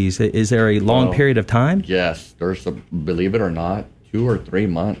overseas? Is there a long period of time? Yes, there's believe it or not, 2 or 3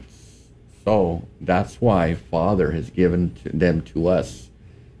 months. So that's why Father has given them to us,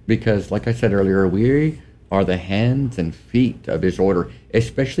 because, like I said earlier, we are the hands and feet of His order,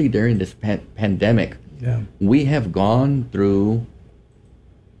 especially during this pandemic. Yeah. We have gone through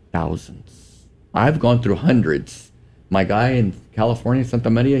thousands. I've gone through hundreds. My guy in California,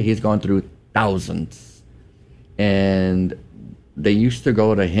 Santa Maria, he's gone through thousands. And they used to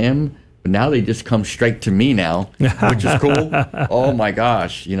go to him, but now they just come straight to me now, which is cool. Oh my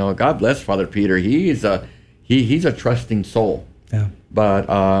gosh. God bless Father Peter. He's a trusting soul. Yeah.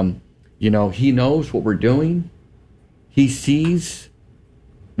 But, he knows what we're doing. He sees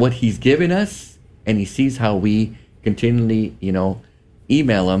what he's given us. And he sees how we continually,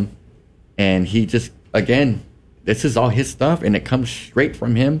 email him. And he just, again, this is all his stuff, and it comes straight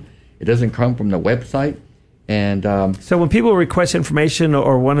from him. It doesn't come from the website. And so when people request information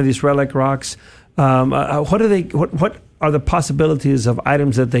or one of these relic rocks, what are the possibilities of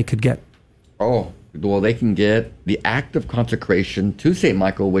items that they could get? Oh, well, they can get the act of consecration to St.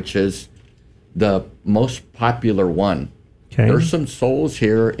 Michael, which is the most popular one. Okay. There's some souls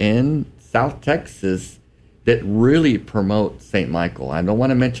here in South Texas that really promote St. Michael. I don't want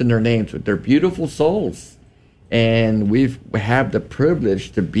to mention their names, but they're beautiful souls, and we have the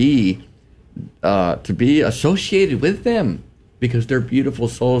privilege to be associated with them because they're beautiful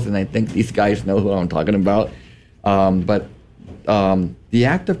souls, and I think these guys know who I'm talking about. But the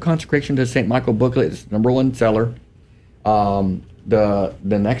Act of Consecration to St. Michael booklet is #1 seller. The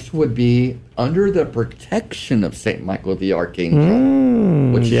next would be Under the Protection of St. Michael the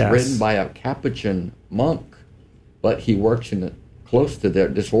Archangel, which is written by a Capuchin monk, but he works close to their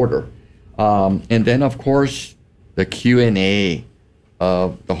disorder. And then, of course, the Q&A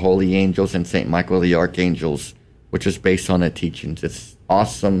of the Holy Angels and St. Michael the Archangels, which is based on the teachings. It's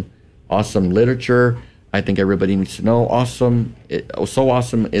awesome literature. I think everybody needs to know. So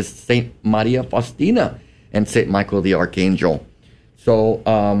awesome is St. Maria Faustina and St. Michael the Archangel. So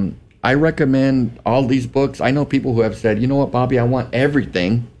I recommend all these books. I know people who have said, you know what, Bobby, I want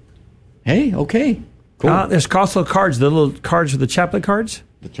everything. Hey, okay, cool. There's also cards, the little cards with the chaplet cards.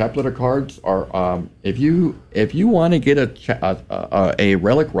 The chaplet cards are, if you want to get a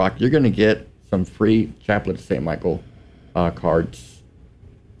relic rock, you're going to get some free chaplet St. Michael cards.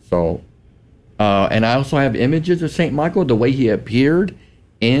 So, and I also have images of St. Michael, the way he appeared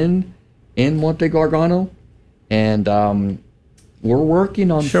in Monte Gargano, and we're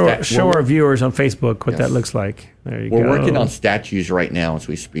working on... Show our viewers on Facebook what that looks like. There you go. We're working on statues right now as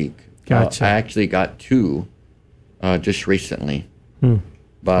we speak. Gotcha. I actually got 2 just recently.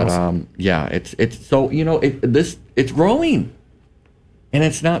 But awesome. It's so, it's growing. And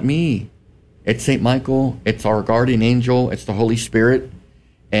it's not me. It's St. Michael. It's our guardian angel. It's the Holy Spirit.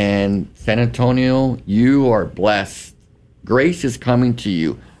 And San Antonio, you are blessed. Grace is coming to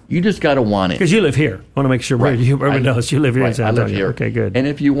you. You just got to want it. Because you live here. I want to make sure everyone knows you live here in San Antonio. I live here. Okay, good. And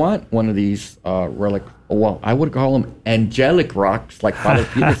if you want one of these relic, well, I would call them angelic rocks, like Father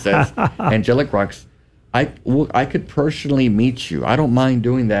Peter says, angelic rocks. I could personally meet you. I don't mind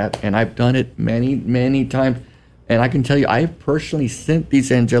doing that, and I've done it many, many times. And I can tell you, I've personally sent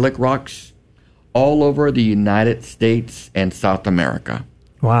these angelic rocks all over the United States and South America.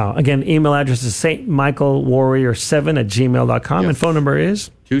 Wow. Again, email address is stmichaelwarrior7@gmail.com, and phone number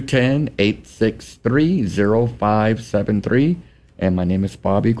is 210-863-0573. And my name is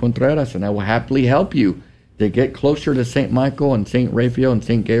Bobby Contreras, and I will happily help you to get closer to St. Michael and St. Raphael and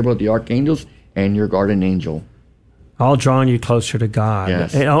St. Gabriel, the archangels, and your guardian angel. All drawing you closer to God.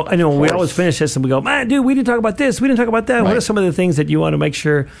 Yes. I know we always finish this and we go, man, dude, we didn't talk about this. We didn't talk about that. Right. What are some of the things that you want to make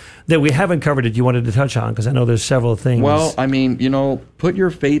sure that we haven't covered that you wanted to touch on? Because I know there's several things. Well, I mean, put your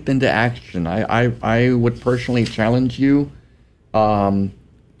faith into action. I would personally challenge you to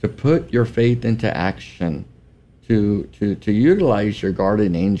put your faith into action, to utilize your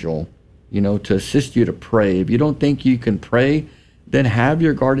guardian angel, to assist you to pray. If you don't think you can pray, then have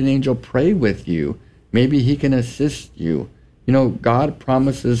your guardian angel pray with you. Maybe he can assist you. God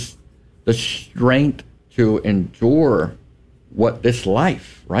promises the strength to endure this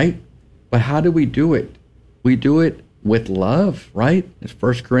life, right? But how do we do it? We do it with love, right? It's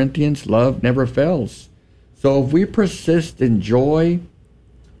 1 Corinthians, love never fails. So if we persist in joy,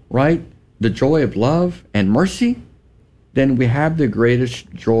 right, the joy of love and mercy, then we have the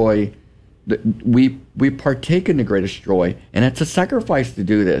greatest joy. We partake in the greatest joy, and it's a sacrifice to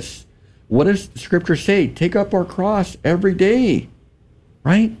do this. What does the scripture say? Take up our cross every day,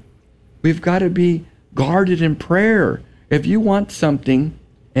 right? We've got to be guarded in prayer. If you want something,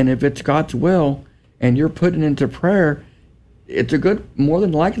 and if it's God's will, and you're putting into prayer, more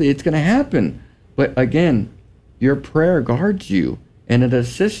than likely it's going to happen. But again, your prayer guards you, and it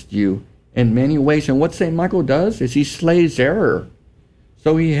assists you in many ways. And what St. Michael does is he slays error.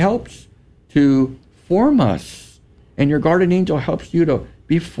 So he helps to form us, and your guardian angel helps you to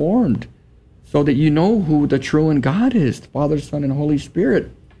be formed, so that you know who the true and God is, the Father, Son, and Holy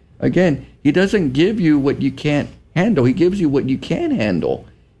Spirit. Again, he doesn't give you what you can't handle. He gives you what you can handle.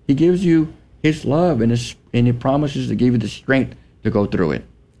 He gives you his love, and he promises to give you the strength to go through it.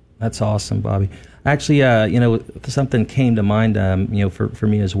 That's awesome, Bobby. Actually, something came to mind, for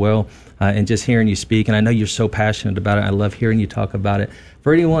me as well, and just hearing you speak, and I know you're so passionate about it. I love hearing you talk about it.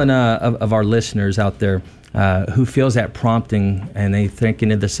 For anyone of our listeners out there who feels that prompting, and they thinking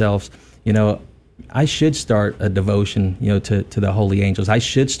to themselves, I should start a devotion, to the holy angels. I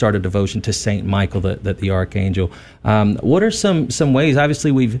should start a devotion to Saint Michael, the archangel. What are some ways?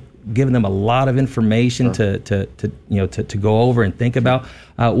 Obviously, we've given them a lot of information to go over and think about.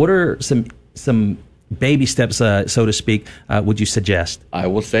 What are some baby steps, so to speak, would you suggest? I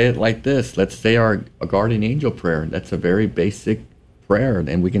will say it like this. Let's say our guardian angel prayer. That's a very basic prayer,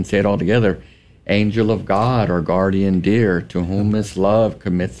 and we can say it all together. Angel of God, our guardian dear, to whom his love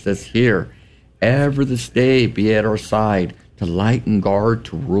commits us here, ever this day be at our side, to light and guard,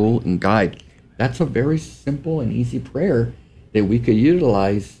 to rule and guide. That's a very simple and easy prayer that we could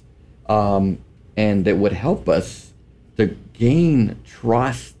utilize, and that would help us to gain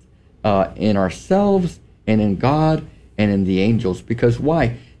trust in ourselves and in God and in the angels. Because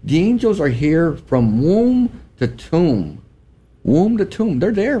why? The angels are here from womb to tomb. Womb to tomb.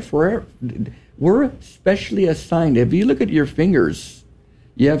 They're there forever. We're specially assigned. If you look at your fingers,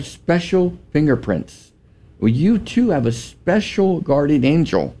 you have special fingerprints. Well, you too have a special guardian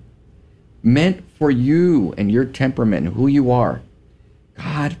angel meant for you and your temperament, who you are.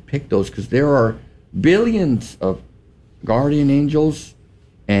 God picked those because there are billions of guardian angels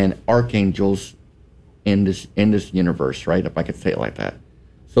and archangels in this universe, right? If I could say it like that.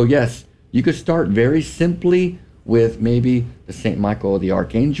 So yes, you could start very simply with maybe the St. Michael the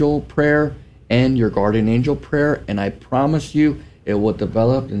Archangel prayer and your guardian angel prayer, and I promise you it will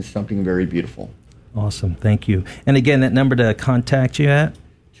develop into something very beautiful. Awesome. Thank you. And again, that number to contact you at?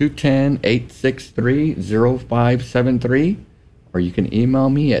 210-863-0573, or you can email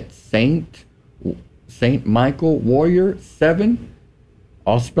me at Saint Michael Warrior 7,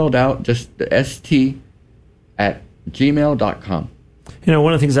 all spelled out, just the ST, at gmail.com.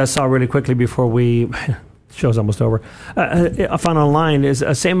 One of the things I saw really quickly before we... show's almost over. I found online is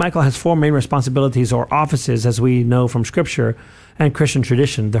St. Michael has four main responsibilities or offices, as we know from Scripture and Christian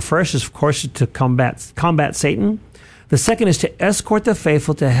tradition. The first is, of course, to combat Satan. The second is to escort the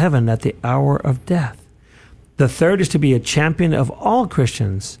faithful to heaven at the hour of death. The third is to be a champion of all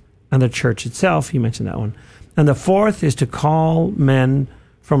Christians and the church itself. You mentioned that one. And the fourth is to call men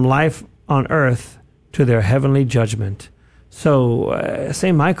from life on earth to their heavenly judgment. So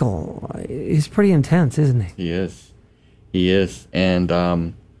St. Michael, he's pretty intense, isn't he? He is.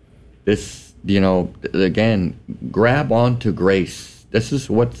 And this, again, grab onto grace. This is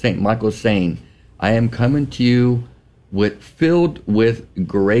what St. Michael is saying. I am coming to you filled with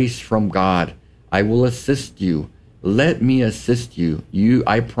grace from God. I will assist you. Let me assist you.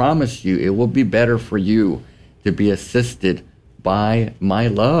 I promise you, it will be better for you to be assisted by my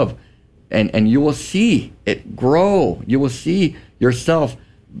love. And you will see it grow. You will see yourself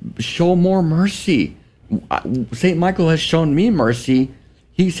show more mercy. St. Michael has shown me mercy.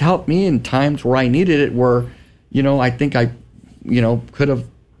 He's helped me in times where I needed it, where, I think I, could have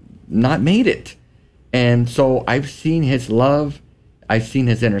not made it. And so I've seen his love. I've seen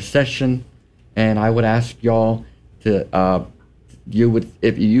his intercession. And I would ask y'all to,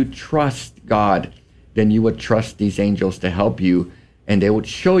 if you trust God, then you would trust these angels to help you. And they would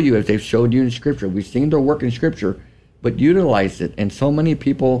show you, as they've showed you in Scripture. We've seen their work in Scripture, but utilize it. And so many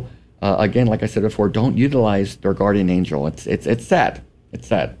people, again, like I said before, don't utilize their guardian angel. It's sad. It's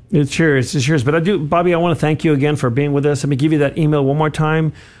sad. It sure is. But Bobby, I want to thank you again for being with us. Let me give you that email one more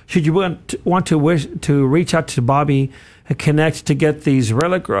time. Should you want to reach out to Bobby and connect to get these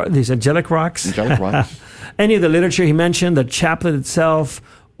angelic rocks, any of the literature he mentioned, the chaplet itself,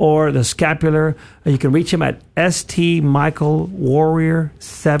 or the scapular, you can reach him at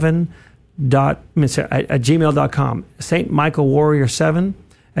stmichaelwarrior7 at gmail.com. stmichaelwarrior7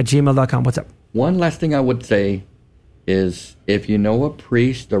 at gmail.com. What's up? One last thing I would say is, if you know a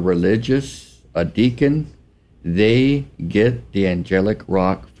priest, a religious, a deacon, they get the angelic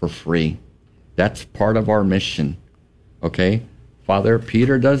rock for free. That's part of our mission. Okay? Father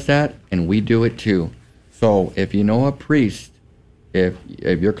Peter does that, and we do it too. So if you know a priest, if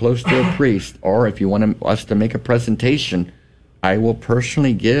you're close to a priest, or if you want us to make a presentation, I will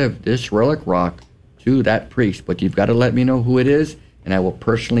personally give this relic rock to that priest. But you've got to let me know who it is, and I will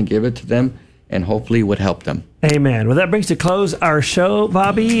personally give it to them, and hopefully it would help them. Amen. Well, that brings to close our show,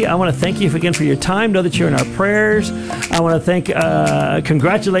 Bobby. I want to thank you again for your time. Know that you're in our prayers. I want to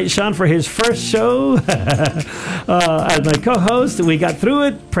congratulate Sean for his first show as my co-host. We got through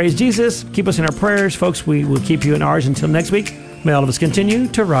it. Praise Jesus. Keep us in our prayers, folks. We will keep you in ours until next week. May all of us continue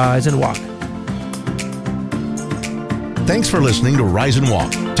to rise and walk. Thanks for listening to Rise and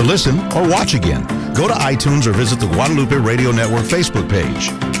Walk. To listen or watch again, go to iTunes or visit the Guadalupe Radio Network Facebook page.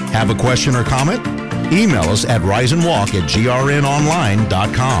 Have a question or comment? Email us at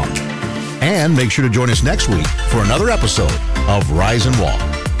riseandwalk@grnonline.com. And make sure to join us next week for another episode of Rise and Walk.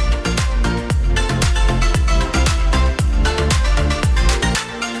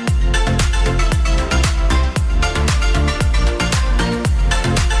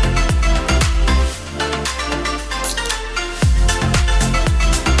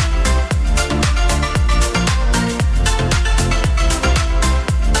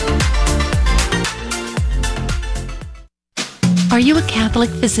 Are you a Catholic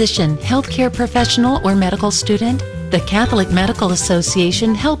physician, healthcare professional, or medical student? The Catholic Medical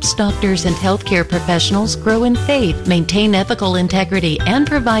Association helps doctors and healthcare professionals grow in faith, maintain ethical integrity, and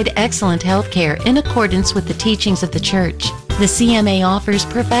provide excellent healthcare in accordance with the teachings of the Church. The CMA offers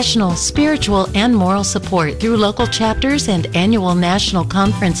professional, spiritual, and moral support through local chapters and annual national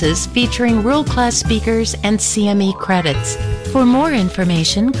conferences featuring world-class speakers and CME credits. For more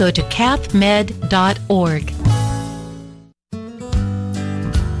information, go to cathmed.org.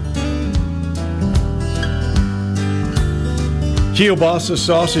 Kielbasa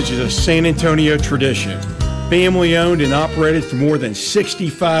Sausage is a San Antonio tradition. Family owned and operated for more than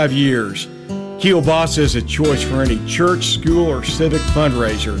 65 years. Kielbasa is a choice for any church, school, or civic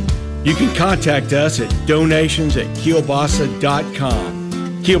fundraiser. You can contact us at donations@kielbasa.com.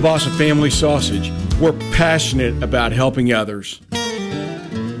 Kielbasa Family Sausage. We're passionate about helping others.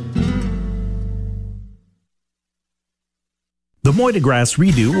 The Moy DeGrasse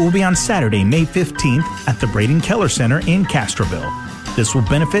Redo will be on Saturday, May 15th at the Braden Keller Center in Castroville. This will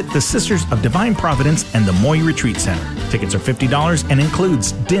benefit the Sisters of Divine Providence and the Moy Retreat Center. Tickets are $50 and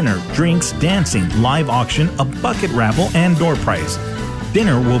includes dinner, drinks, dancing, live auction, a bucket raffle, and door prize.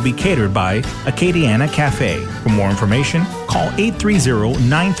 Dinner will be catered by Acadiana Cafe. For more information, call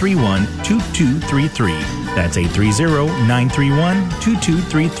 830-931-2233. That's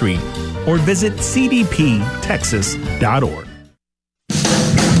 830-931-2233. Or visit cdptexas.org.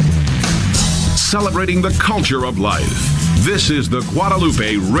 Celebrating the culture of life. This is the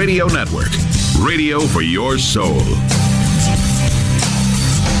Guadalupe Radio Network. Radio for your soul.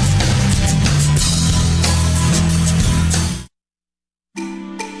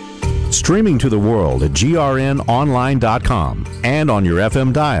 Streaming to the world at grnonline.com and on your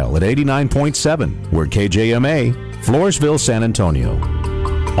FM dial at 89.7. We're KJMA, Floresville, San Antonio.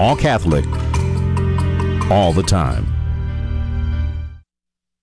 All Catholic, all the time.